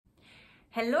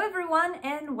Hello everyone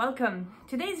and welcome.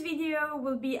 Today's video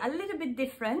will be a little bit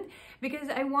different because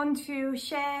I want to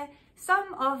share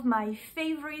some of my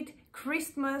favorite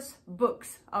Christmas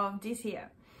books of this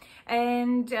year.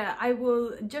 And I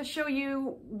will just show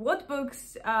you what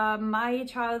books my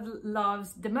child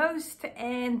loves the most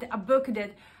and a book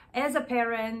that as a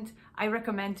parent I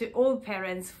recommend to all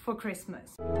parents for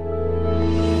Christmas.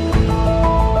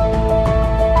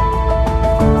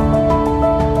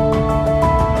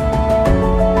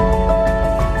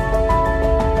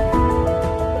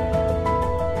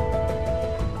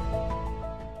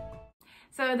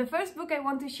 So the first book I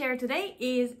want to share today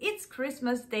is It's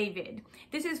Christmas, David.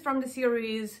 This is from the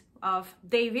series of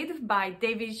David by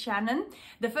David Shannon.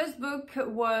 The first book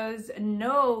was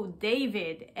No,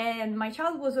 David, and my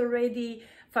child was already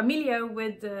familiar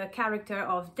with the character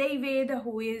of David,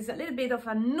 who is a little bit of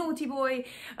a naughty boy,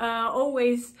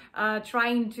 always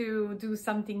trying to do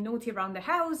something naughty around the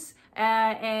house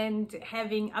and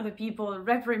having other people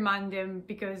reprimand him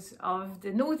because of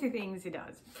the naughty things he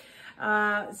does.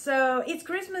 So It's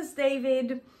Christmas,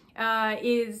 David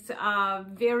is a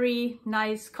very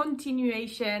nice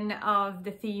continuation of the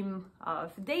theme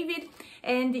of David,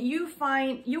 and you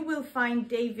will find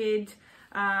David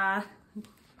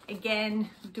again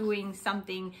doing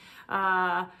something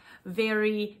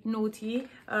very naughty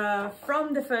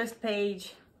from the first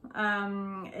page.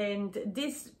 And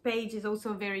this page is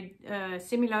also very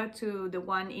similar to the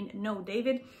one in No,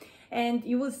 David. And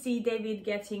you will see David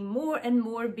getting more and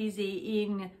more busy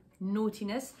in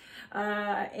naughtiness,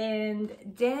 and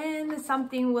then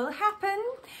something will happen.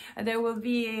 There will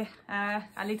be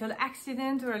a little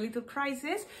accident or a little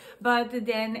crisis, but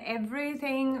then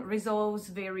everything resolves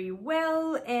very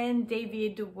well and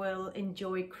David will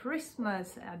enjoy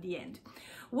Christmas at the end.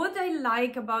 What I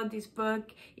like about this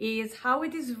book is how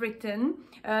it is written.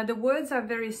 The words are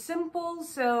very simple,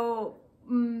 so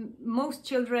most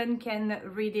children can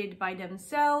read it by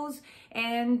themselves,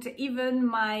 and even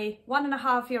my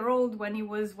 1.5-year-old, when he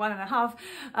was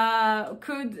 1.5,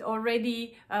 could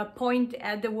already point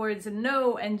at the words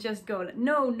no and just go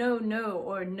no, no, no,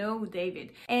 or no,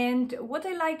 David. And what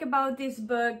I like about this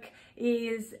book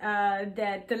is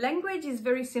that the language is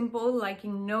very simple, like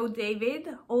in No, David,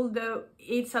 although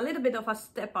it's a little bit of a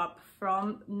step up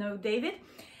from No, David.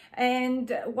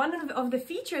 And one of the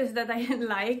features that I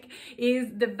like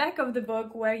is the back of the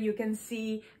book, where you can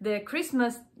see the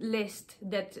Christmas list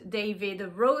that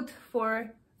David wrote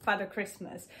for Father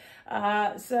Christmas.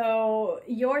 So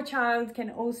your child can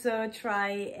also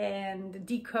try and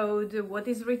decode what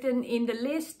is written in the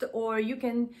list, or you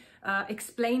can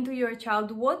explain to your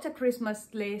child what a Christmas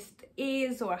list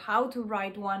is or how to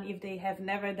write one if they have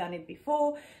never done it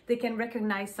before. They can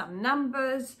recognize some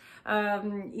numbers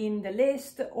in the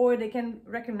list, or they can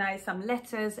recognize some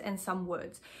letters and some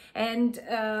words. And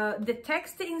the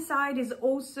text inside is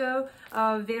also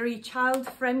very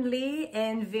child-friendly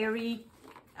and very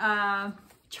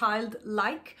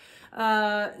childlike,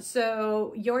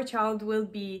 so your child will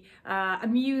be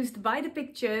amused by the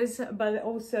pictures but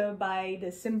also by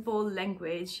the simple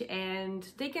language, and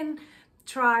they can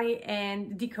try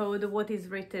and decode what is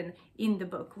written in the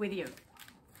book with you.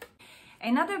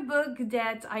 Another book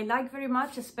that I like very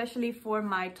much, especially for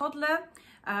my toddler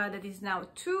that is now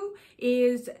 2,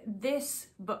 is this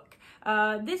book.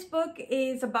 This book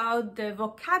is about the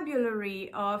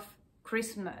vocabulary of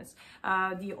Christmas,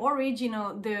 the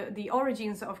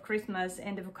origins of Christmas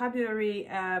and the vocabulary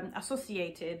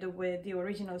associated with the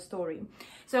original story.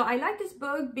 So I like this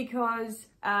book because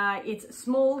it's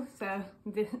small, so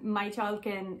my child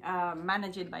can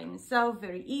manage it by himself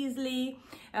very easily.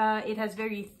 It has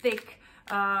very thick,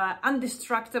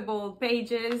 indestructible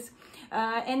pages,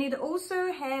 and it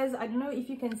also has, I don't know if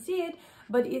you can see it,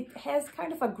 but it has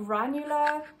kind of a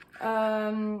granular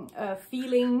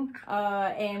feeling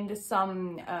and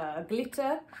some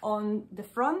glitter on the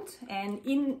front and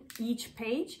in each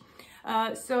page.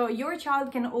 So your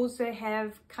child can also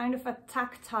have kind of a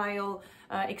tactile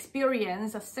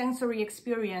experience, a sensory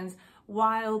experience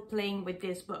while playing with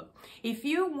this book. If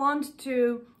you want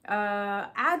to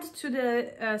add to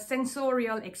the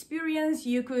sensorial experience,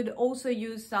 you could also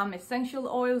use some essential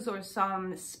oils or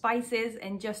some spices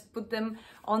and just put them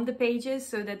on the pages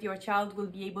so that your child will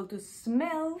be able to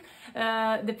smell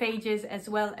the pages as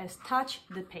well as touch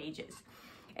the pages.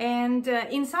 And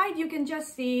inside you can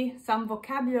just see some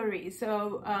vocabulary.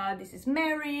 So this is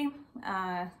Mary,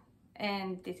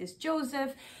 and this is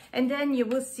Joseph, and then you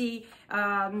will see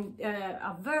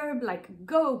a verb like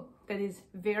go that is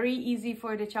very easy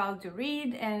for the child to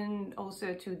read and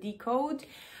also to decode,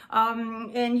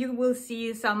 and you will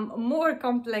see some more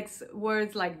complex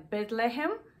words like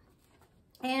Bethlehem,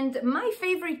 And my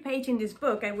favorite page in this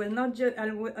book, I will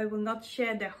not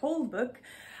share the whole book,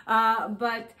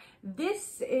 but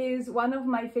this is one of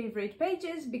my favorite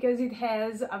pages because it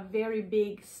has a very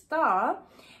big star,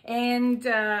 and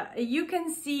you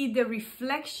can see the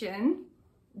reflection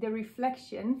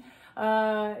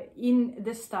in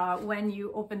the star when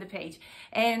you open the page.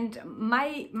 And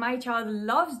my child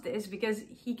loves this because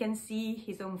he can see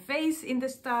his own face in the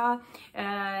star,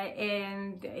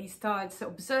 and he starts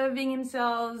observing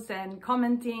himself and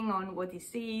commenting on what he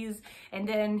sees, and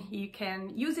then he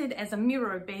can use it as a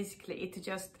mirror basically to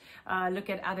just look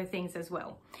at other things as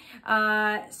well.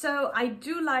 So I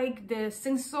do like the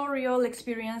sensorial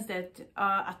experience that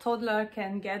a toddler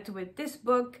can get with this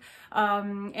book,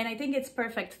 and I think it's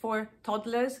perfect for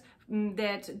toddlers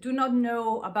that do not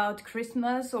know about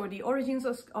Christmas or the origins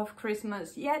of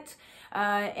Christmas yet,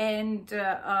 and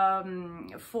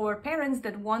for parents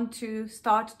that want to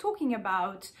start talking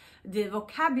about the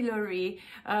vocabulary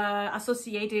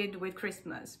associated with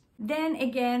Christmas. Then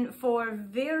again, for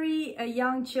very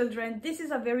young children, this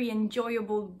is a very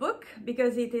enjoyable book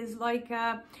because it is like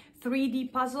a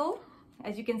 3D puzzle.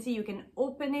 As you can see, you can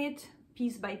open it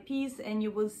piece by piece and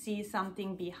you will see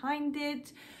something behind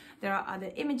it. There are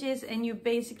other images, and you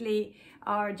basically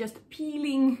are just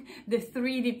peeling the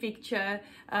 3D picture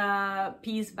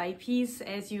piece by piece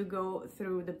as you go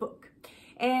through the book.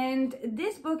 And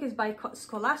this book is by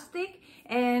Scholastic,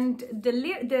 and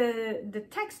the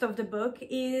text of the book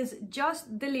is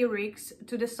just the lyrics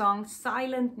to the song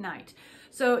Silent Night.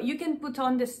 So you can put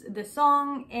on the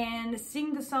song and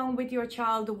sing the song with your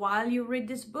child while you read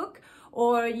this book,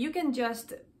 or you can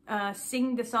just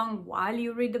sing the song while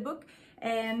you read the book.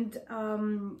 And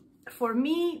for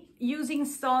me, using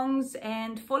songs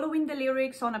and following the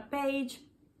lyrics on a page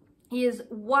is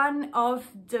one of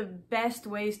the best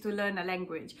ways to learn a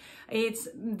language. It's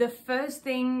the first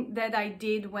thing that I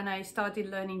did when I started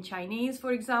learning Chinese,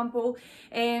 for example,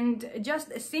 and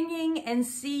just singing and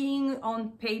seeing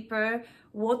on paper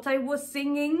what I was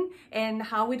singing and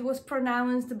how it was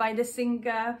pronounced by the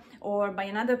singer or by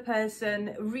another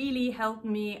person really helped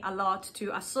me a lot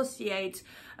to associate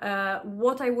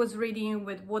what I was reading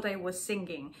with what I was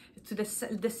singing, to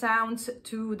the sounds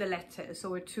to the letters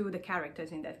or to the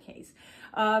characters in that case.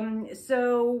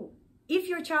 So if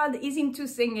your child is into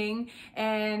singing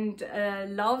and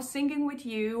loves singing with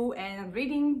you and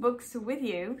reading books with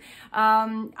you,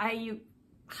 I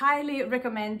highly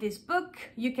recommend this book.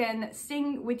 You can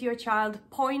sing with your child,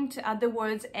 point at the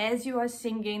words as you are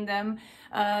singing them,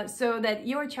 so that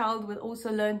your child will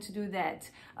also learn to do that,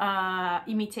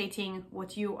 imitating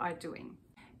what you are doing.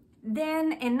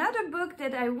 Then another book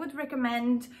that I would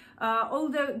recommend,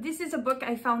 although this is a book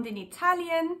I found in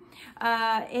Italian,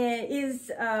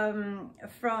 is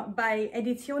by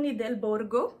Edizioni del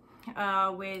Borgo,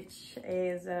 which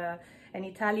is an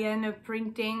Italian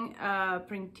printing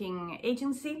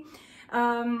agency.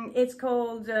 It's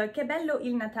called Che bello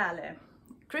il Natale.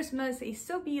 Christmas is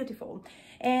so beautiful,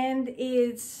 and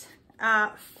it's a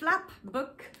flap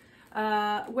book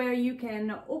where you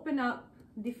can open up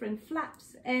different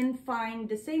flaps and find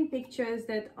the same pictures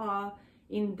that are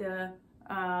in the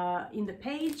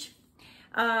page,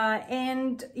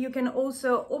 and you can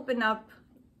also open up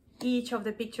each of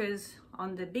the pictures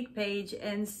on the big page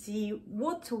and see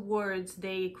what words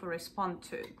they correspond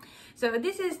to. So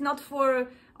this is not for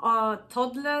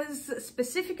toddlers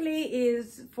specifically,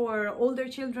 is for older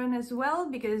children as well,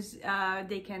 because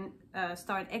they can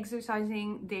start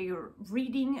exercising their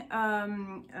reading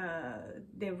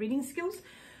skills.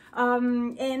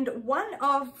 And one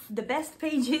of the best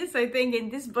pages, I think, in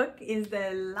this book is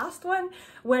the last one,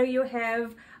 where you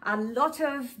have a lot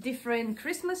of different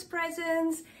Christmas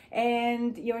presents,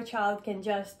 and your child can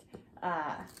just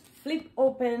flip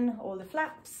open all the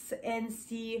flaps and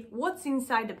see what's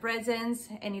inside the presents,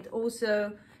 and it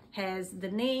also has the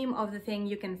name of the thing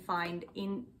you can find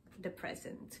in the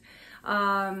present.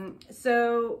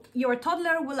 So your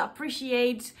toddler will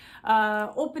appreciate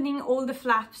opening all the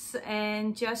flaps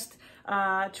and just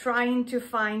trying to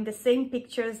find the same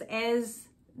pictures as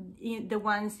the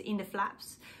ones in the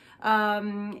flaps.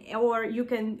 Or you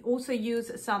can also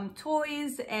use some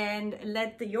toys and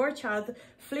let your child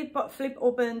flip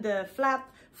open the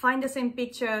flap, find the same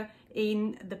picture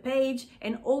in the page,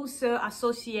 and also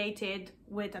associate it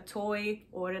with a toy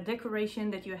or a decoration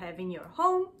that you have in your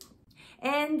home.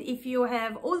 And if you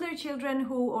have older children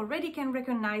who already can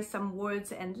recognize some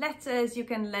words and letters, you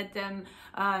can let them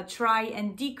try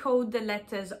and decode the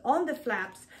letters on the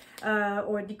flaps,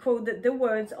 or decode the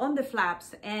words on the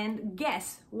flaps and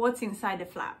guess what's inside the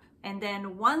flap. And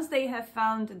then once they have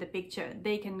found the picture,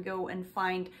 they can go and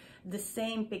find the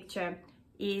same picture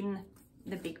in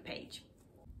the big page.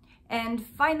 And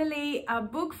finally, a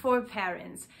book for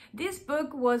parents. This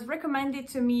book was recommended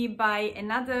to me by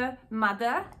another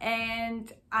mother, and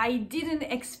I didn't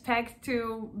expect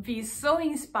to be so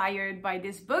inspired by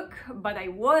this book, but I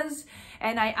was,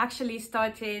 and I actually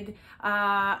started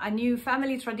a new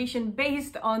family tradition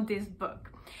based on this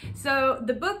book. So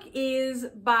the book is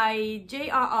by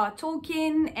J.R.R.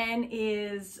 Tolkien and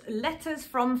is Letters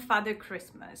from Father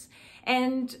Christmas.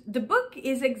 And the book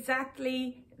is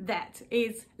exactly that.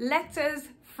 It's Letters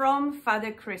from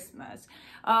Father Christmas.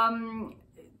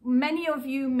 Many of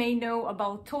you may know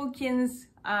about Tolkien's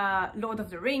Lord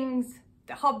of the Rings,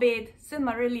 The Hobbit,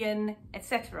 Silmarillion,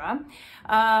 etc.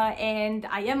 And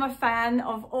I am a fan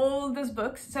of all those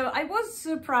books. So I was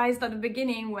surprised at the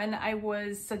beginning when I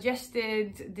was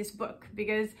suggested this book,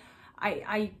 because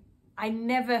I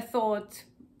never thought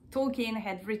Tolkien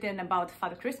had written about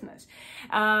Father Christmas,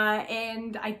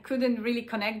 and I couldn't really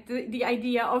connect the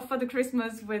idea of Father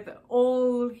Christmas with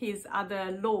all his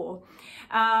other lore.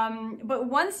 But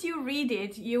once you read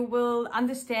it, you will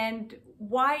understand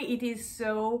why it is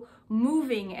so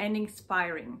moving and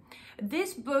inspiring.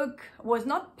 This book was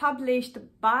not published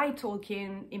by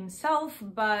Tolkien himself,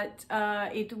 but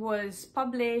it was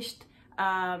published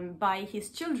by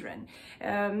his children,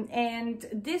 and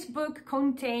this book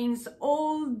contains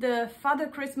all the Father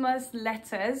Christmas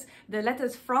letters, the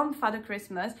letters from Father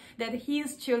Christmas that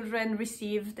his children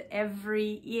received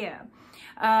every year.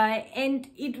 And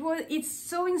it's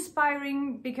so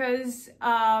inspiring because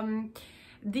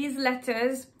these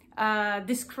letters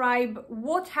describe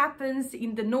what happens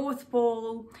in the North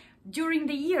Pole during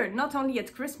the year, not only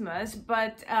at Christmas,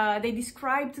 but they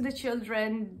describe to the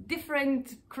children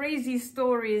different crazy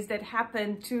stories that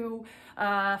happen to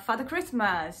Father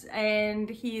Christmas and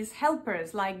his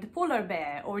helpers, like the polar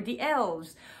bear or the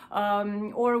elves,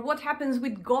 or what happens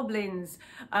with goblins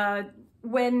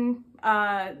when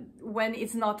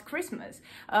it's not Christmas.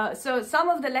 So some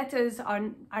of the letters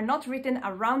are not written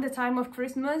around the time of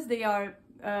Christmas. They are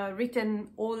written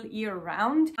all year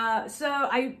round. So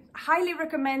I highly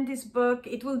recommend this book.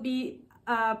 It will be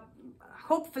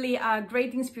hopefully a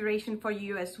great inspiration for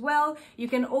you as well. You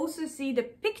can also see the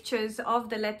pictures of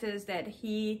the letters that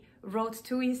he wrote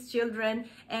to his children,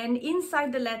 and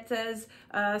inside the letters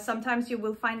sometimes you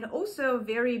will find also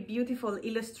very beautiful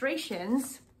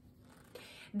illustrations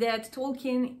that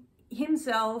Tolkien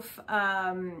himself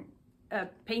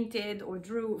painted or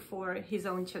drew for his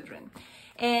own children.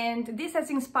 And this has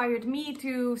inspired me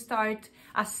to start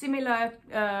a similar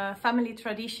family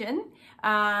tradition,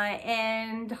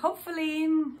 and hopefully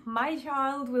my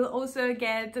child will also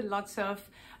get lots of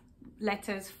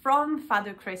letters from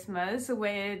Father Christmas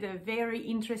with very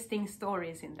interesting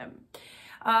stories in them.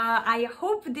 I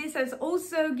hope this has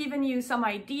also given you some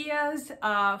ideas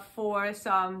for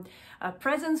some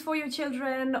presents for your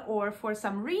children, or for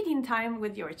some reading time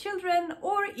with your children,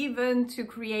 or even to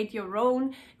create your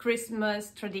own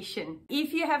Christmas tradition.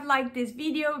 If you have liked this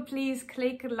video, please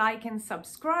click like and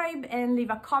subscribe, and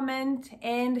leave a comment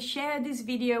and share this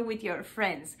video with your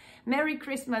friends. Merry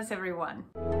Christmas, everyone!